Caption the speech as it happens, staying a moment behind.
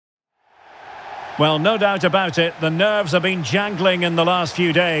Well, no doubt about it, the nerves have been jangling in the last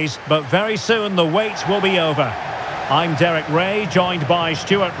few days, but very soon the wait will be over. I'm Derek Ray, joined by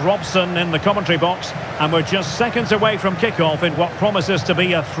Stuart Robson in the commentary box, and we're just seconds away from kickoff in what promises to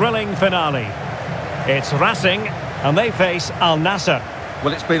be a thrilling finale. It's Racing, and they face Al-Nassr.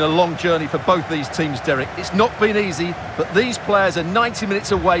 Well, it's been a long journey for both these teams, Derek. It's not been easy, but these players are 90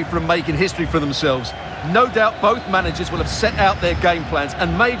 minutes away from making history for themselves. No doubt both managers will have set out their game plans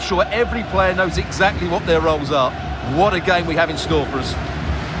and made sure every player knows exactly what their roles are. What a game we have in store for us.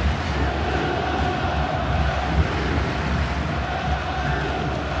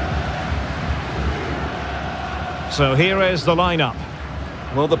 So here is the lineup.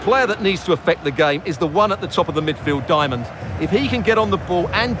 Well, the player that needs to affect the game is the one at the top of the midfield diamond. If he can get on the ball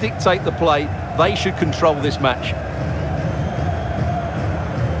and dictate the play, they should control this match.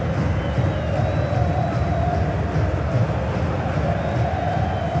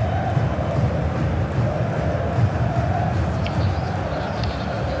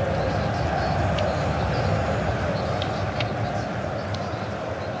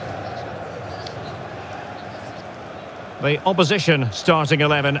 The opposition starting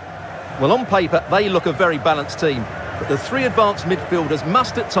 11. Well, on paper, they look a very balanced team. But the three advanced midfielders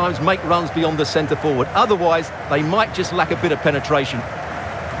must at times make runs beyond the centre forward. Otherwise, they might just lack a bit of penetration.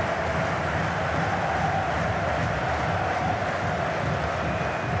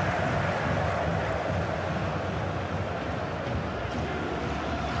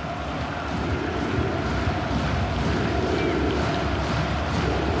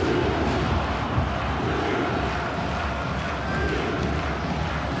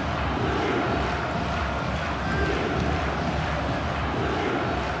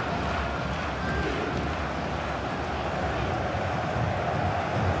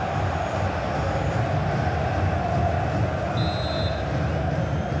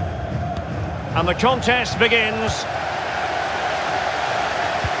 And the contest begins.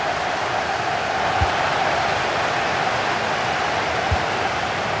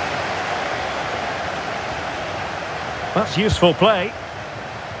 That's useful play.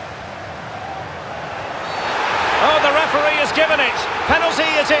 Oh, the referee has given it. Penalty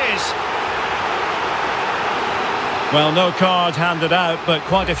it is. Well, no card handed out, but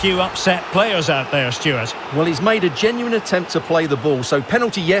quite a few upset players out there, Stuart. Well, he's made a genuine attempt to play the ball, so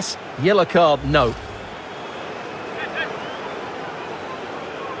penalty yes, yellow card no.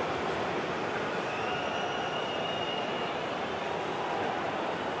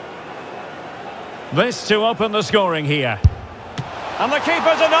 This to open the scoring here. And the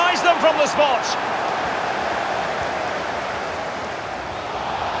keeper denies them from the spot.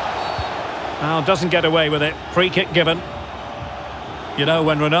 Now doesn't get away with it. Free kick given. You know,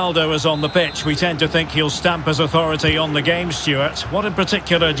 when Ronaldo is on the pitch, we tend to think he'll stamp his authority on the game, Stuart. What in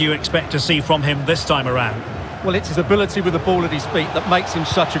particular do you expect to see from him this time around? Well, it's his ability with the ball at his feet that makes him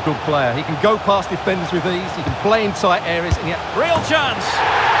such a good player. He can go past defenders with ease, he can play in tight areas, and yet... Real chance!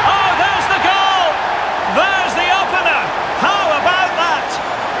 Oh, there's the goal! There's the opener! How about that?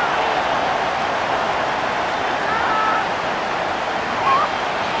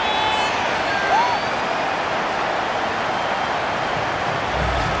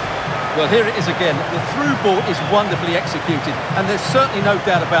 Well, here it is again. The through ball is wonderfully executed, and there's certainly no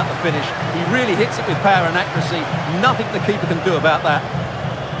doubt about the finish. He really hits it with power and accuracy. Nothing the keeper can do about that.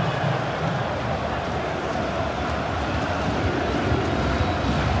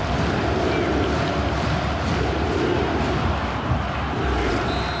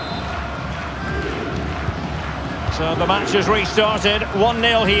 So the match has restarted.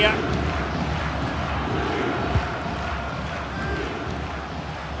 1-0 here.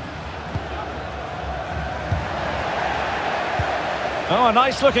 Oh, a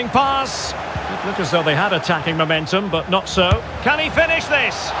nice-looking pass. It looked as though they had attacking momentum, but not so. Can he finish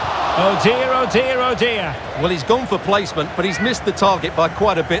this? Oh dear, oh dear, oh dear. Well, he's gone for placement, but he's missed the target by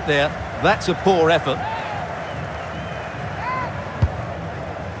quite a bit there. That's a poor effort.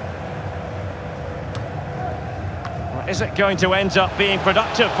 Well, is it going to end up being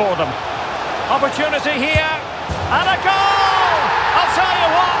productive for them? Opportunity here, and a goal! I'll tell you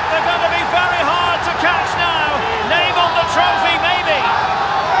what, they're going to be very hard to catch now. Name on the trophy, maybe.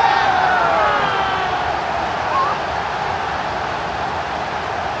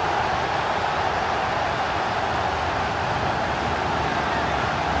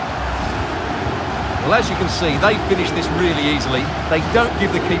 Well, as you can see, they finish this really easily. They don't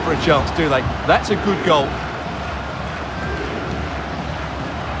give the keeper a chance, do they? That's a good goal.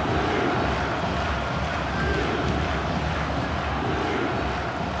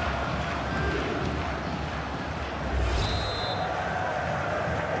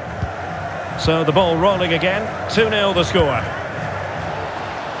 So the ball rolling again. 2-0 the score.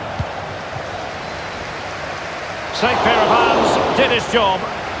 Safe pair of hands, did his job.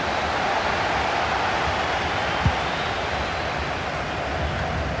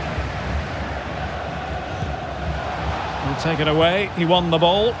 He'll take it away, he won the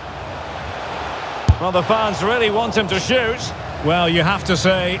ball. Well, the fans really want him to shoot. Well, you have to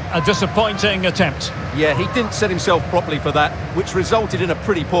say, a disappointing attempt. Yeah, he didn't set himself properly for that, which resulted in a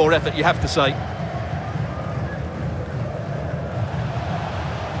pretty poor effort, you have to say.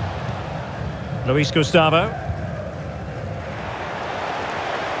 Luis Gustavo.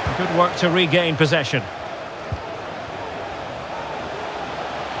 Good work to regain possession.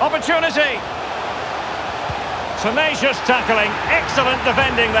 Opportunity. Tenacious tackling. Excellent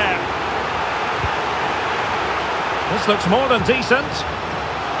defending there. This looks more than decent.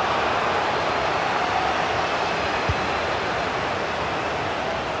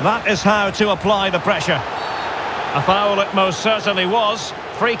 That is how to apply the pressure. A foul it most certainly was.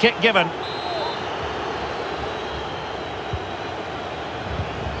 Free kick given.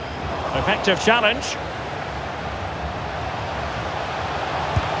 Effective challenge.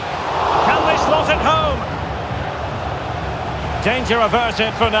 Can they slot it home? Danger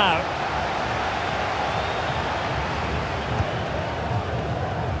averted for now.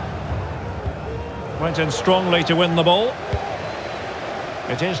 Went in strongly to win the ball.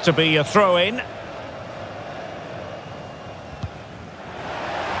 It is to be a throw-in.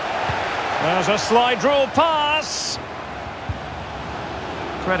 There's a slide rule pass.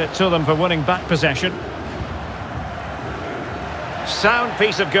 Credit to them for winning back possession. Sound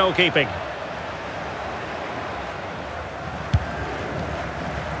piece of goalkeeping.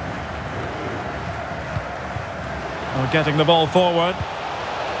 Well, getting the ball forward.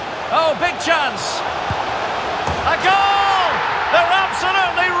 Oh, big chance. A goal! They're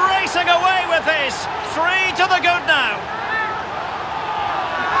absolutely racing away with this. 3 to the good now.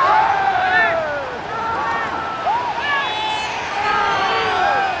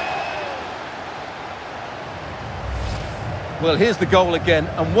 Well, here's the goal again,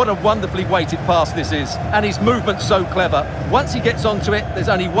 and what a wonderfully weighted pass this is. And his movement's so clever. Once he gets onto it, there's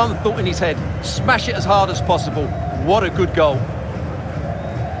only one thought in his head. Smash it as hard as possible. What a good goal.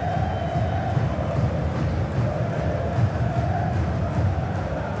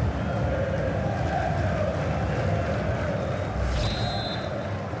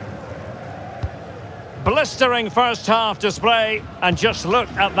 Blistering first half display, and just look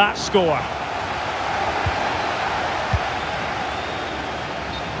at that score.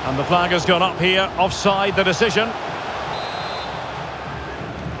 And the flag has gone up here, offside the decision.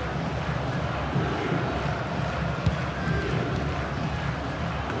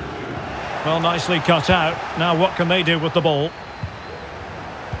 Well, nicely cut out. Now what can they do with the ball?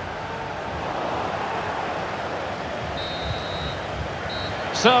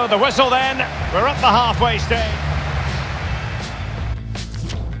 So the whistle then, we're up the halfway stage.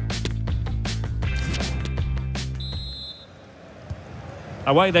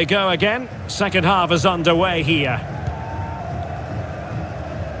 Away they go again. Second half is underway here.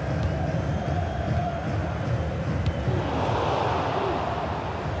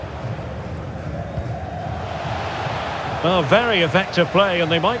 Well, very effective play,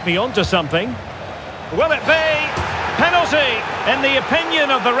 and they might be onto something. Will it be? Penalty, in the opinion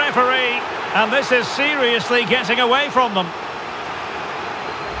of the referee, and this is seriously getting away from them.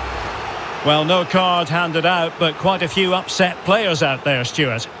 Well, no card handed out, but quite a few upset players out there,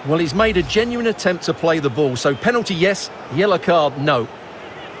 Stuart. Well, he's made a genuine attempt to play the ball, so penalty yes, yellow card no.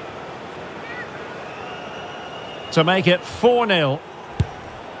 To make it 4-0.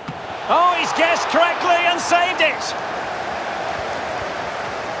 Oh, he's guessed correctly and saved it.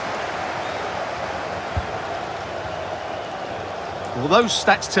 Well, those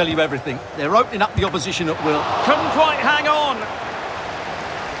stats tell you everything. They're opening up the opposition at will. Couldn't quite hang on.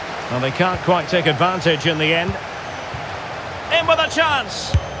 Well, they can't quite take advantage in the end. In with a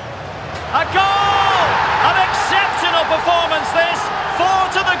chance. A goal! An exceptional performance this. 4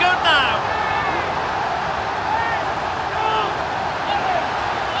 to the good now.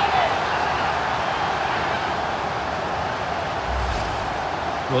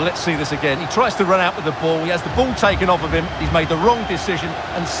 Well, let's see this again. He tries to run out with the ball. He has the ball taken off of him. He's made the wrong decision,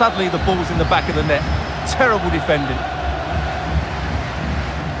 and suddenly the ball's in the back of the net. Terrible defending.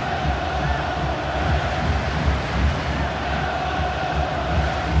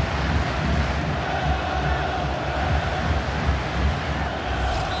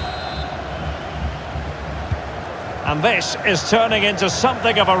 And this is turning into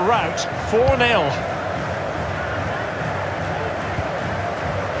something of a rout. 4-0.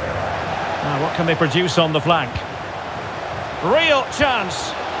 What can they produce on the flank? Real chance.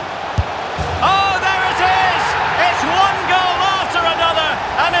 Oh, there it is! It's one goal after another,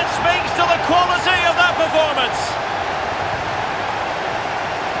 and it speaks to the quality of that performance.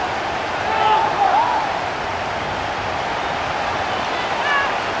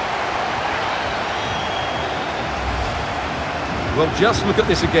 Well, just look at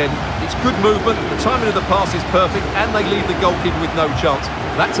this again. It's good movement, the timing of the pass is perfect, and they leave the goalkeeper with no chance.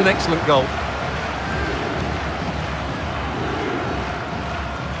 That's an excellent goal.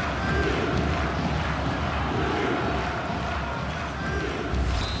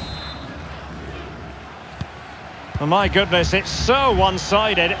 Oh my goodness, it's so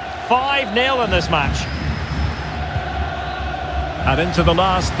one-sided. 5-0 in this match. And into the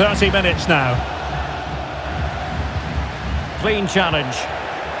last 30 minutes now. Clean challenge.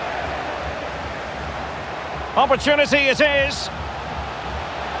 Opportunity it is.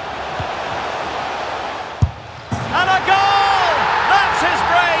 And a goal! That's his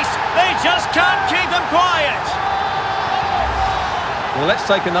brace. They just can't keep him quiet. Well, let's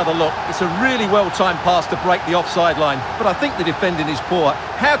take another look. It's a really well-timed pass to break the offside line, but I think the defending is poor.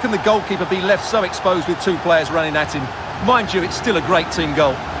 How can the goalkeeper be left so exposed with two players running at him? Mind you, it's still a great team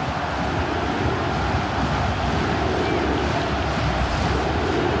goal.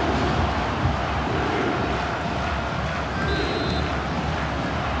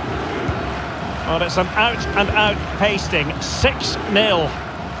 Well, it's an out-and-out pasting. 6-0.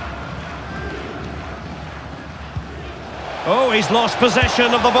 Oh, he's lost possession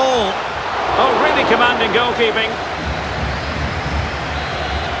of the ball. Oh, really commanding goalkeeping.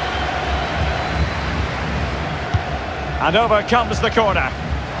 And over comes the corner.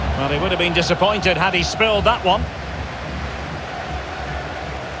 Well, he would have been disappointed had he spilled that one.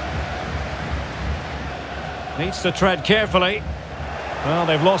 Needs to tread carefully. Well,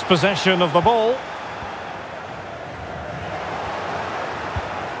 they've lost possession of the ball.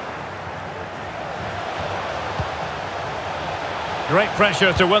 Great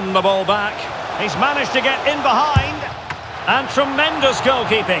pressure to win the ball back. He's managed to get in behind. And tremendous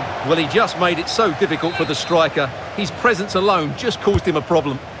goalkeeping. Well, he just made it so difficult for the striker. His presence alone just caused him a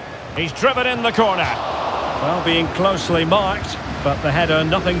problem. He's driven in the corner. Well, being closely marked, but the header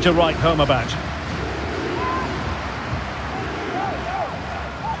nothing to write home about.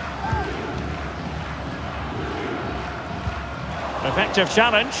 Effective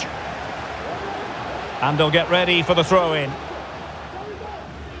challenge. And they'll get ready for the throw-in.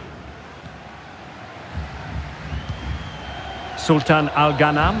 Sultan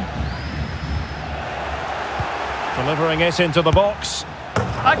Al-Ghanam. Delivering it into the box.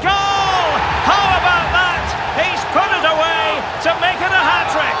 A goal! How about that? He's put it away to make it a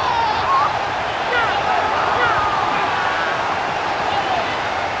hat-trick.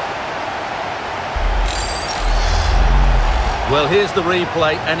 Well, here's the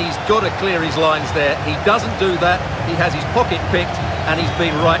replay, and he's got to clear his lines there. He doesn't do that. He has his pocket picked, and he's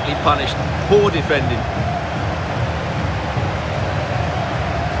been rightly punished. Poor defending.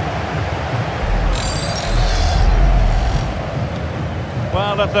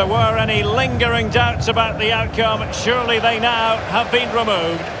 Well, if there were any lingering doubts about the outcome, surely they now have been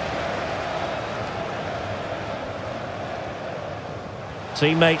removed.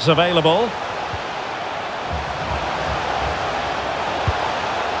 Teammates available.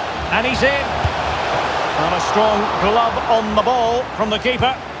 And he's in. And a strong glove on the ball from the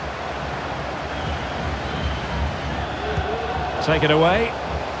keeper. Take it away.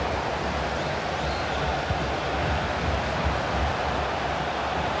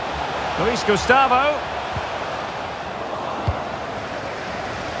 Luis Gustavo.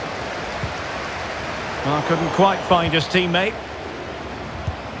 Well, couldn't quite find his teammate.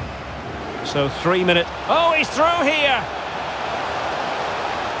 So 3 minutes. Oh, he's through here.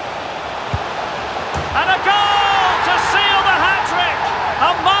 And a goal to seal the hat-trick.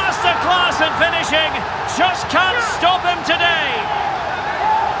 A masterclass in finishing. Just can't stop him today.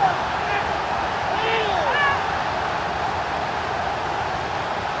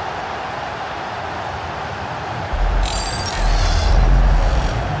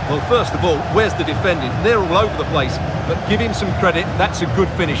 Well, first of all, where's the defending? They're all over the place. But give him some credit. That's a good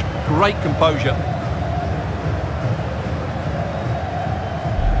finish. Great composure.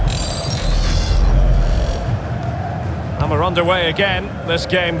 And we're underway again. This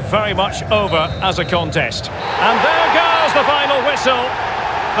game very much over as a contest. And there goes the final whistle.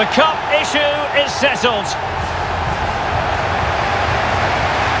 The cup issue is settled.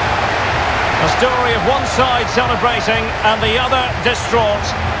 A story of one side celebrating and the other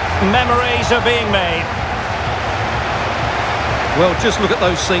distraught. Memories are being made. Well, just look at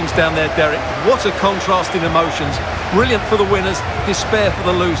those scenes down there, Derek. What a contrast in emotions. Brilliant for the winners, despair for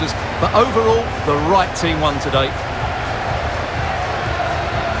the losers. But overall, the right team won today.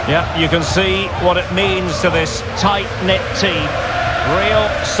 Yeah, you can see what it means to this tight-knit team. Real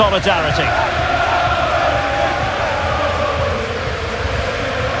solidarity.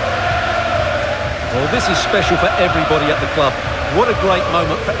 Well, this is special for everybody at the club. What a great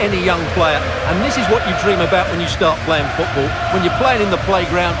moment for any young player. And this is what you dream about when you start playing football. When you're playing in the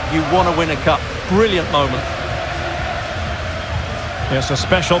playground, you want to win a cup. Brilliant moment. It's a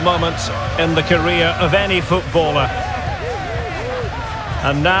special moment in the career of any footballer.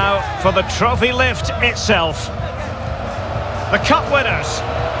 And now for the trophy lift itself. The cup winners.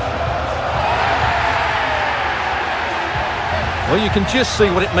 Well, you can just see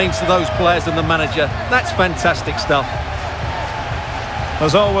what it means to those players and the manager. That's fantastic stuff.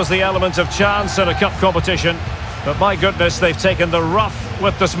 There's always the element of chance in a cup competition, but my goodness, they've taken the rough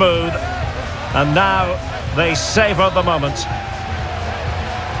with the smooth, and now they savour the moment.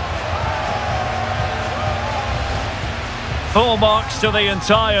 Full marks to the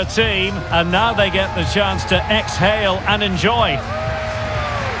entire team, and now they get the chance to exhale and enjoy.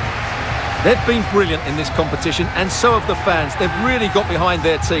 They've been brilliant in this competition, and so have the fans. They've really got behind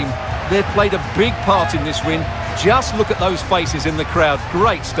their team. They've played a big part in this win. Just look at those faces in the crowd.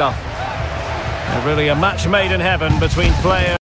 Great stuff. Really a match made in heaven between players.